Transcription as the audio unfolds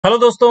Hello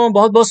दोस्तों,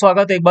 बहुत बहुत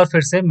स्वागत है एक बार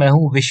फिर से। मैं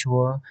हूं विश्व।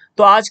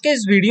 तो आज के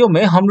इस वीडियो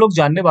में हम लोग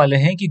जानने वाले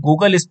हैं कि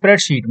गूगल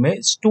स्प्रेडशीट में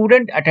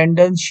स्टूडेंट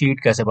अटेंडेंस शीट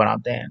कैसे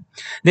बनाते हैं।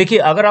 देखिए,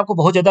 अगर आपको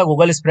बहुत ज़्यादा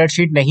गूगल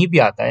स्प्रेडशीट नहीं भी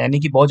आता है, यानी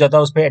कि बहुत ज़्यादा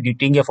उस पर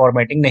एडिटिंग या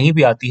फॉर्मेटिंग नहीं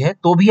भी आती है,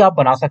 तो भी आप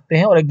बना सकते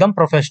हैं और एकदम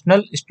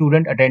प्रोफेशनल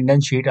स्टूडेंट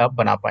अटेंडेंस शीट आप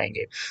बना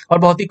पाएंगे और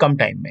बहुत ही कम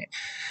टाइम में।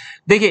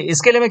 देखिए,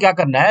 इसके लिए हमें क्या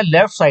करना है,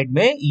 लेफ्ट साइड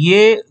में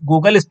ये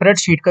गूगल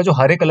स्प्रेडशीट का जो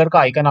हरे कलर का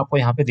आइकन आपको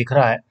यहाँ पे दिख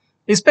रहा है,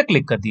 इस पे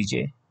क्लिक कर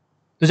दीजिए।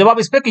 तो जब आप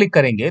इस पे क्लिक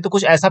करेंगे तो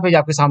कुछ ऐसा पेज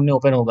आपके सामने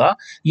ओपन होगा।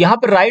 यहाँ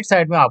पे राइट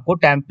साइड में आपको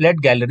टेम्पलेट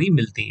गैलरी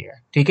मिलती है,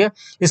 ठीक है।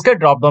 इसके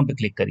ड्रॉप डाउन पे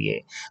क्लिक करिए।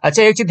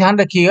 अच्छा, एक चीज ध्यान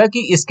रखिएगा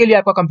कि इसके लिए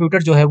आपका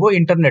कंप्यूटर जो है वो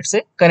इंटरनेट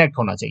से कनेक्ट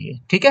होना चाहिए,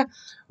 ठीक है।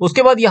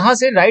 उसके बाद यहाँ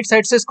से राइट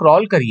साइड से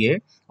स्क्रॉल करिए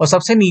और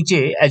सबसे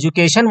नीचे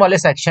एजुकेशन वाले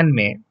सेक्शन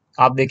में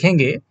आप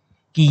देखेंगे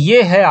कि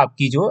ये है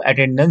आपकी जो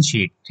अटेंडेंस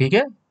शीट, ठीक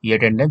है। ये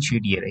अटेंडेंस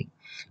शीट ये रही,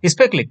 इस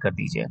पे क्लिक कर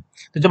दीजिए।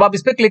 तो जब आप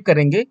इस पे क्लिक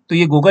करेंगे तो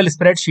ये गूगल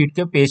स्प्रेडशीट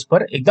के पेज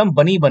पर एकदम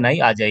बनी बनाई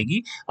आ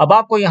जाएगी। अब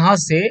आपको यहाँ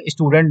से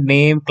स्टूडेंट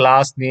नेम,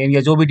 क्लास नेम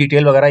या जो भी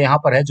डिटेल वगैरह यहाँ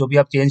पर है, जो भी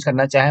आप चेंज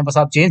करना चाहें, बस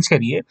आप चेंज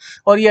करिए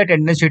और ये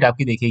अटेंडेंस शीट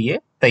आपकी देखिए ये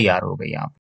तैयार हो गई यहाँ पे।